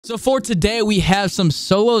So for today, we have some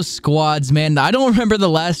solo squads, man. I don't remember the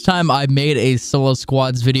last time I made a solo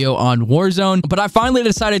squads video on Warzone, but I finally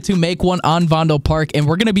decided to make one on Vondel Park, and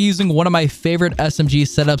we're going to be using one of my favorite SMG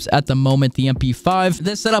setups at the moment, the MP5.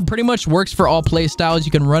 This setup pretty much works for all play styles.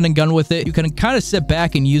 You can run and gun with it. You can kind of sit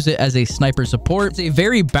back and use it as a sniper support. It's a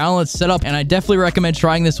very balanced setup, and I definitely recommend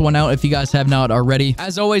trying this one out if you guys have not already.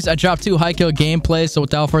 As always, I dropped 2 high kill gameplays, so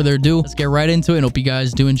without further ado, let's get right into it, and hope you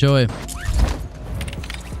guys do enjoy.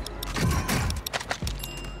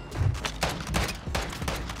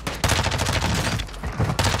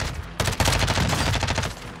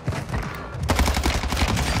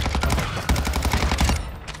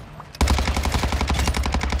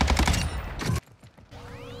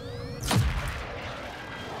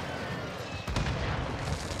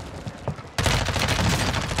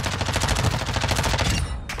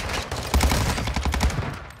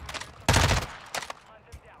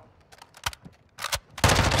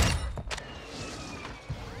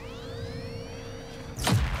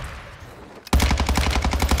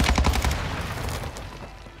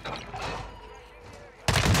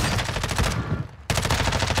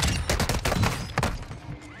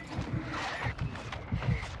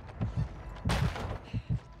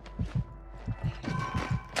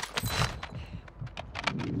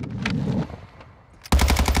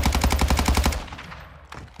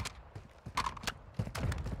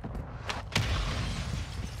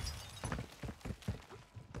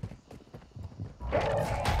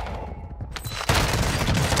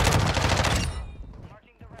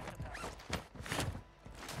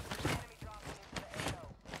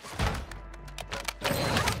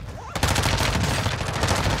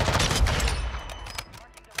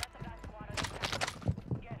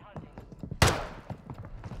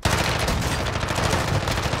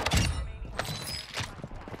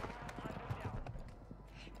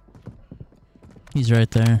 He's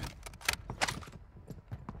right there.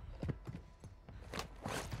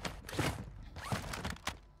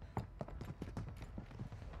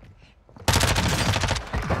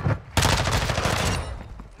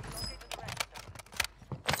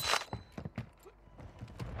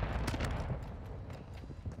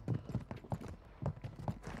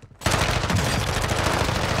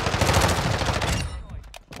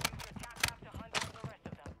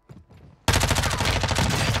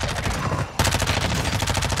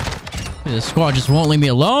 This squad just won't leave me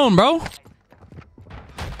alone, bro.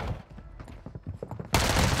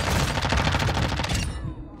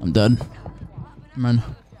 I'm done. Man.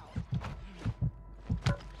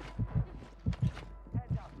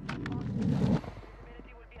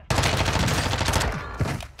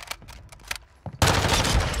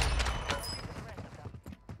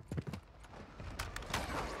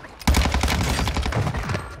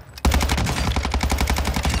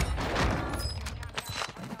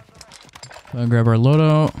 I'll grab our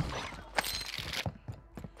loadout.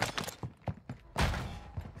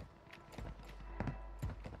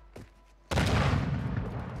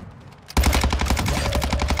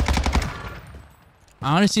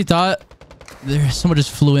 I honestly thought someone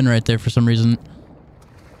just flew in right there for some reason.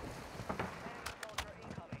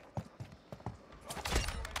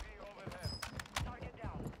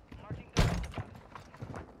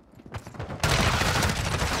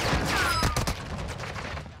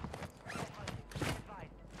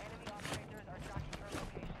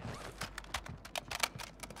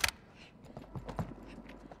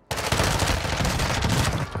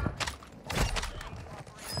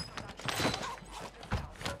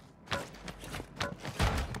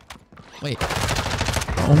 Wait.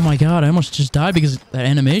 Oh my god, I almost just died because of that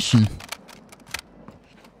animation.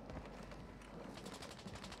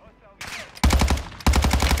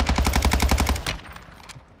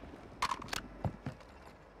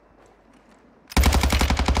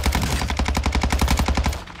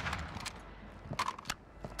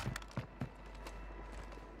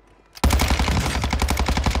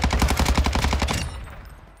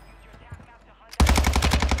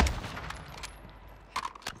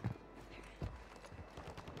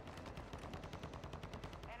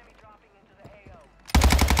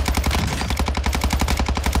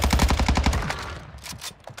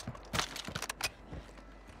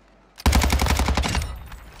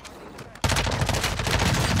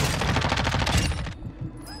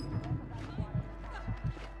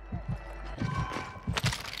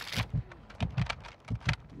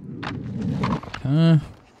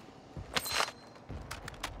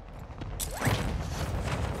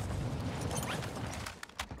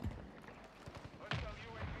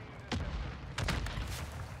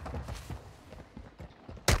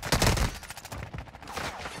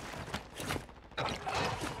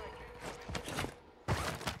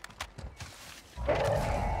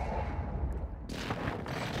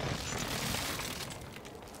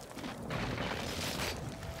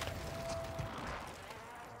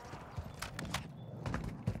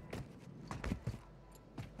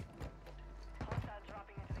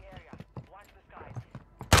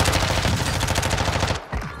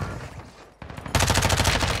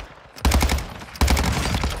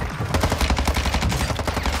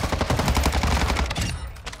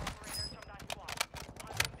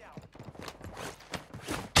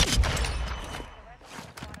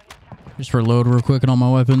 Just reload real quick on all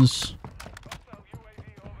my weapons.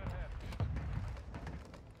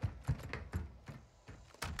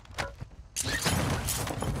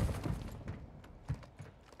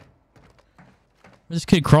 Where'd this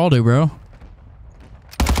kid crawl to, bro?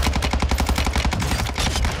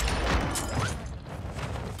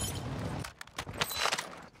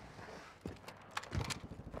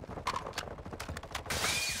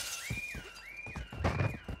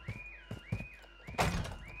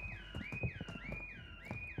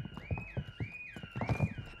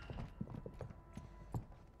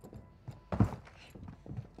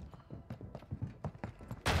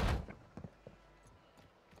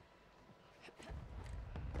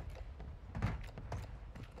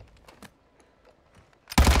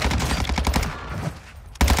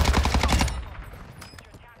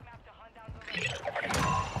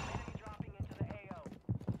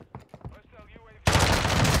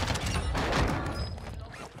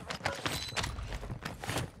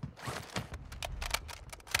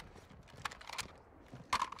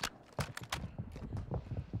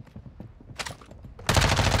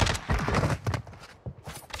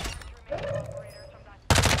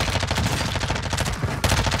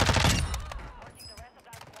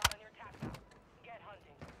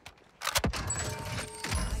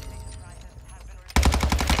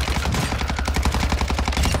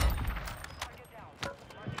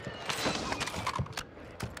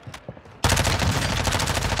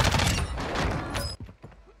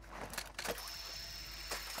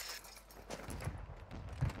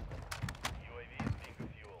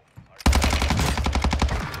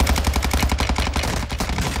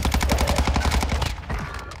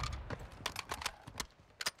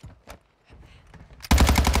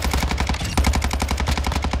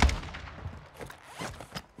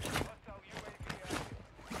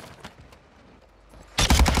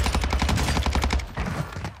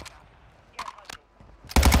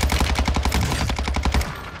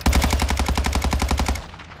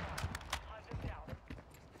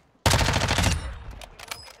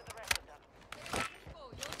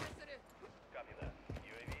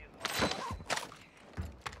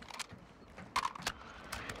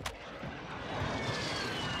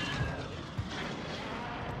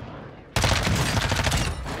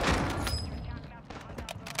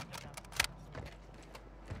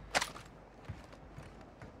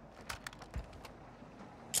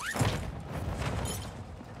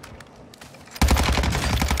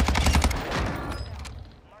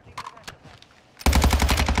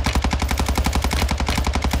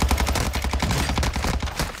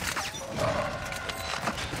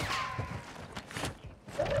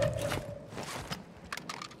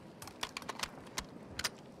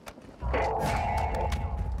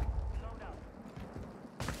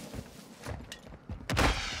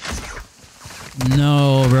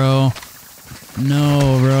 No, bro.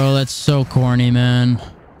 No, bro. That's so corny, man.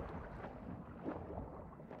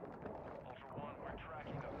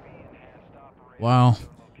 Wow.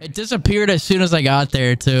 It disappeared as soon as I got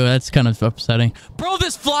there, too. That's kind of upsetting. Bro,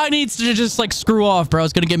 this fly needs to just, like, screw off, bro.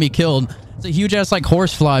 It's gonna get me killed. It's a huge-ass, like,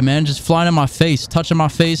 horse fly, man. Just flying in my face, touching my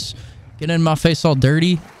face, getting in my face all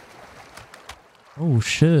dirty. Oh,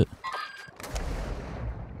 shit.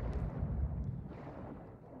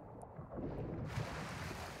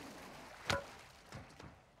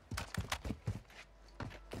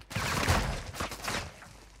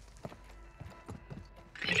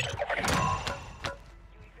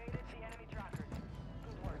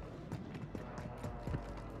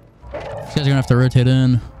 These guys are gonna have to rotate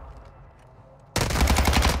in.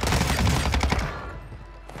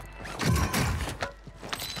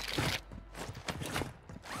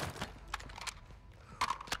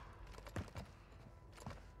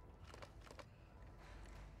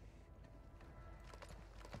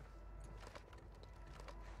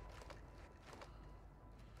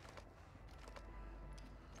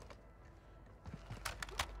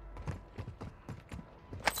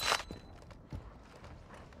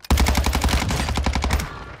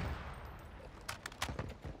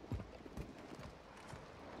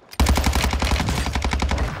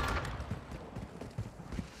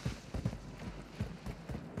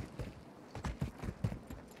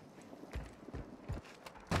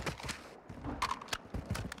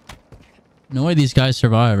 No way these guys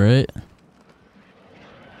survive, right?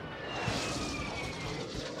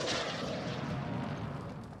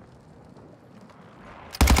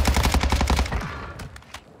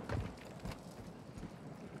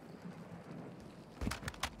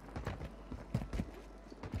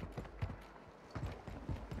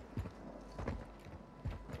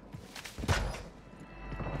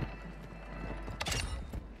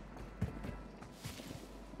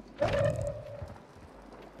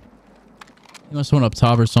 He must have went up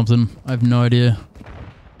top or something. I have no idea.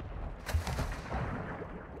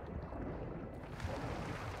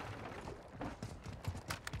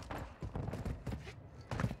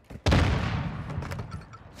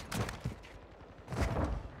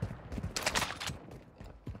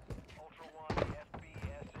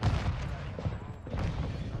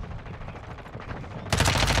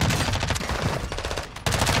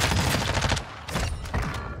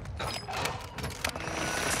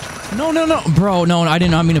 No, no, no. Bro, no, I did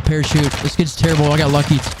not mean to parachute. This kid's terrible. I got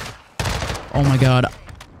lucky. Oh my god.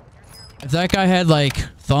 If that guy had, like,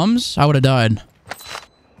 thumbs, I would have died.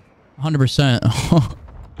 100%.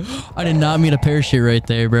 I did not mean to parachute right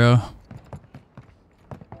there, bro.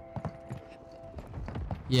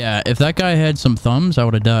 Yeah, if that guy had some thumbs, I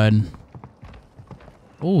would have died.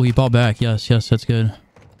 Oh, he bought back. Yes, yes, that's good.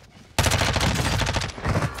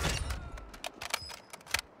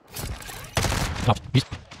 Oh,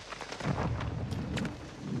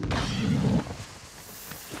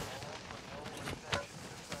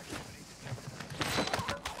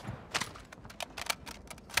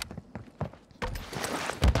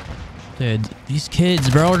 dude, these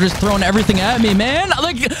kids, bro, are just throwing everything at me, man.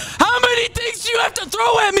 Like, how many things do you have to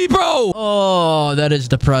throw at me, bro? Oh, that is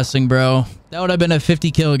depressing, bro. That would have been a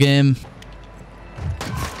 50 kill game.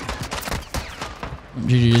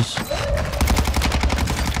 GG's.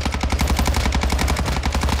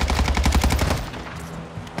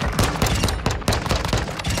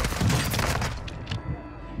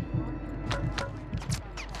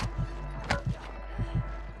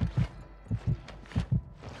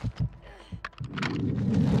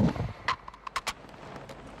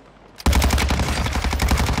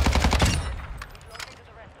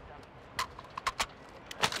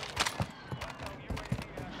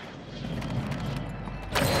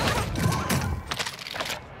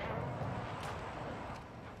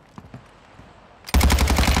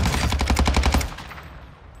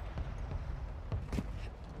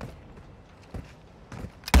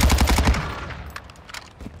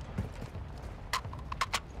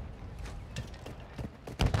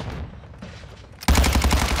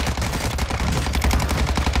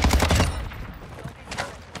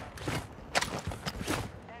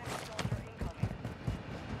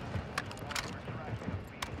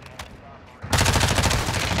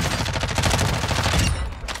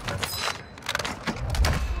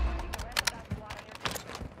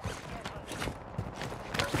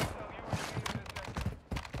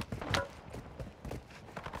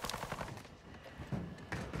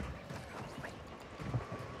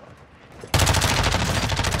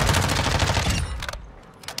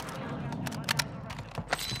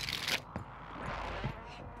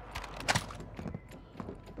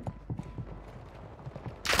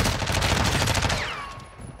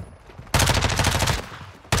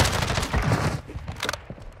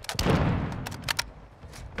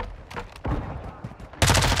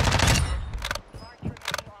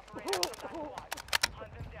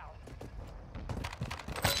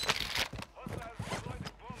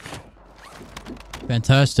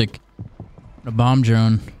 Fantastic. A bomb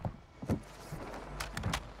drone.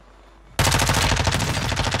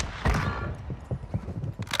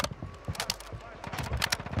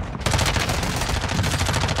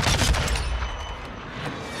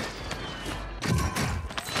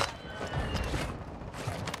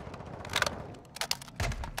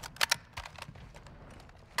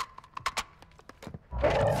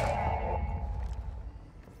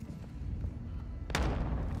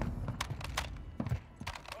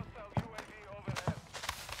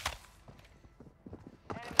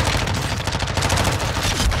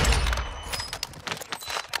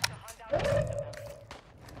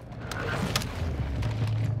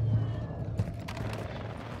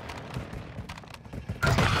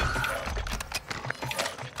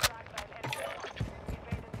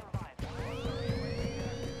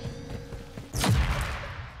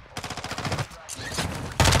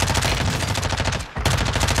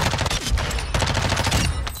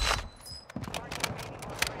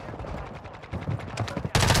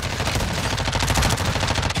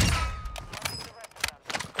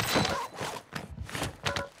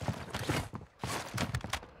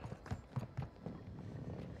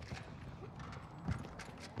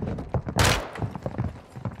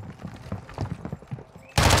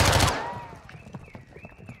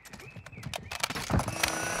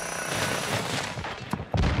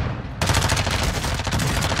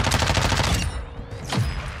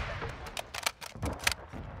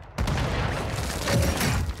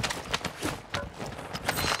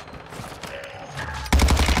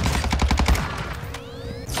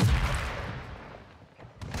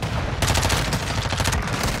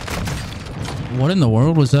 What in the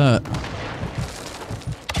world was that?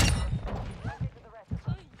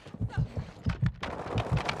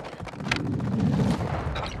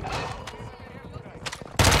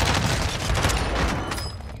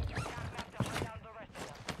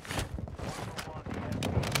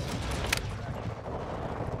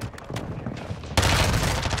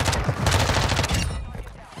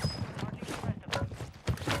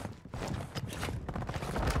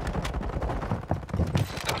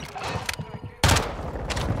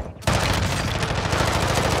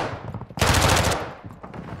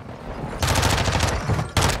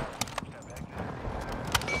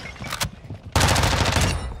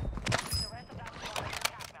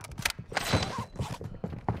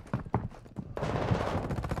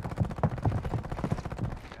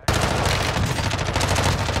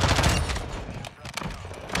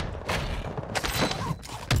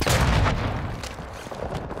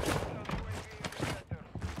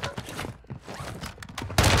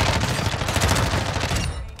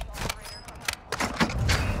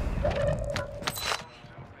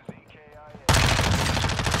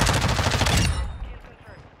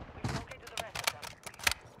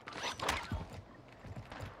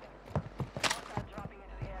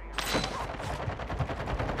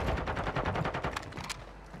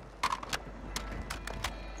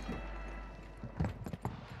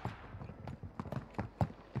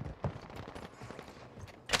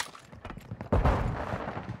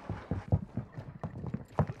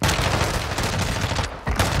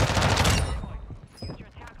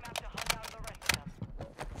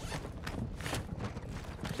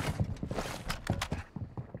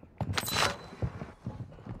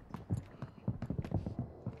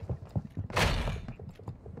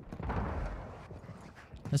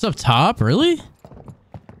 That's up top? Really?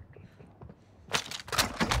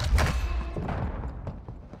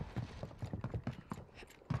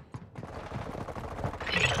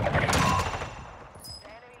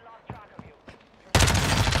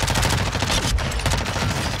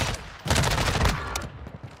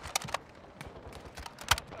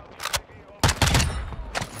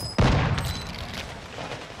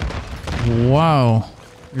 Wow.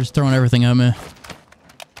 You're just throwing everything at me.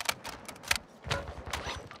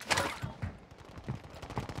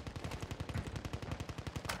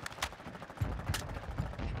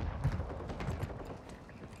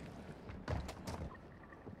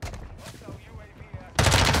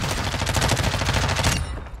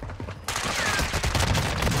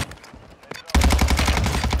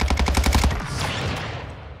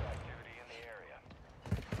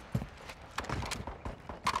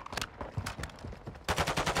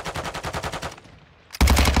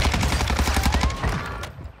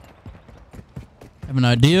 Have an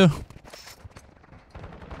idea?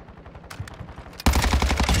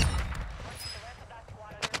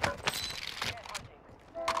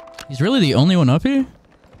 He's really the only one up here?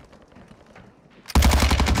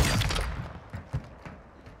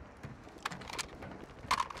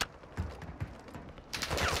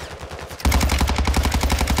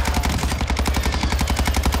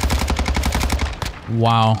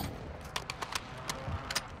 Wow.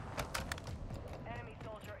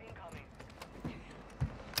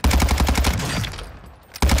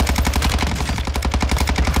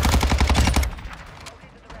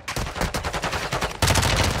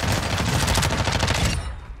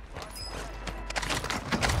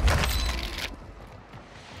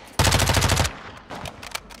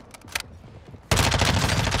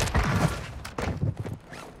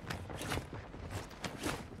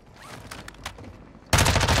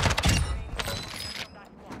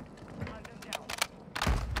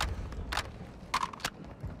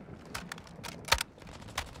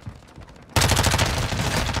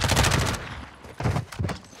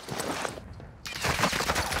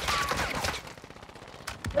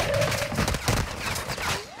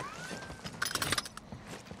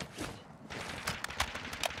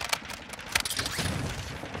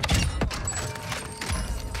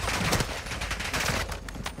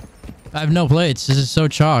 I have no plates. This is so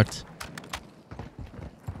chalked.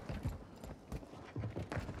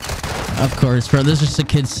 Of course, bro. There's just a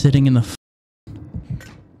kid sitting in the...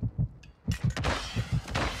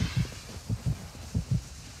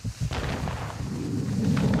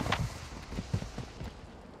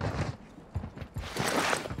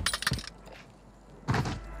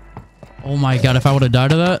 Oh my god, if I would have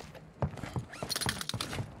died of that.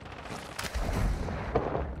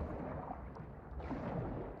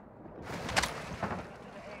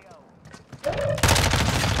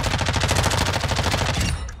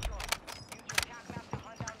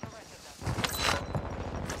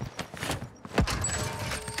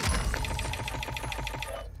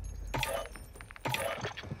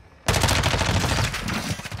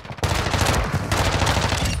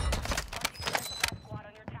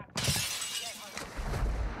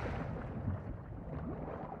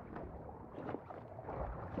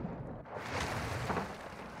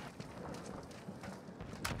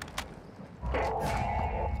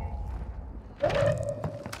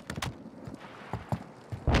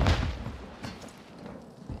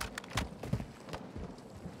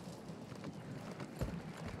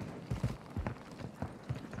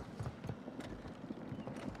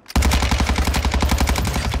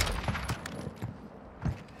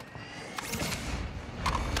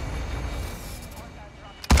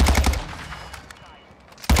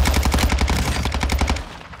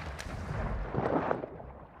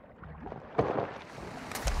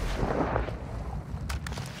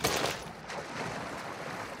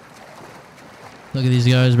 Look at these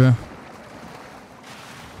guys, bro.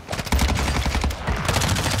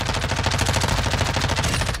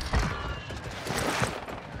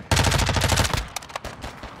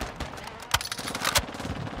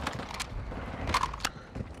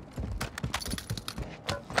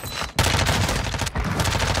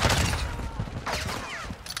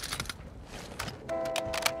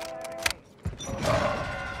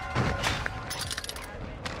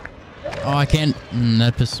 Oh, I can't.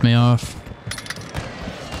 That pisses me off.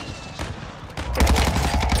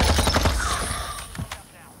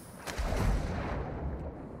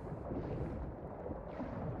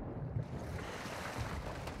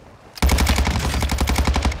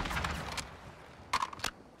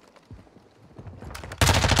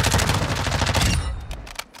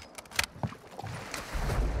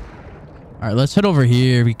 All right, let's head over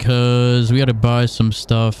here because we got to buy some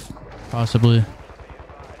stuff, possibly.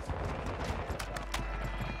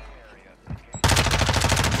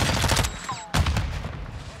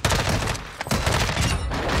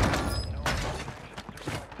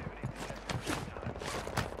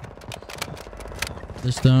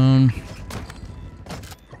 This down.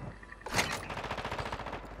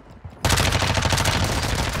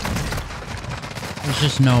 There's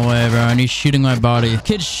just no way, bro. And he's shooting my body.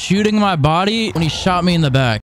 Kid's shooting my body when he shot me in the back.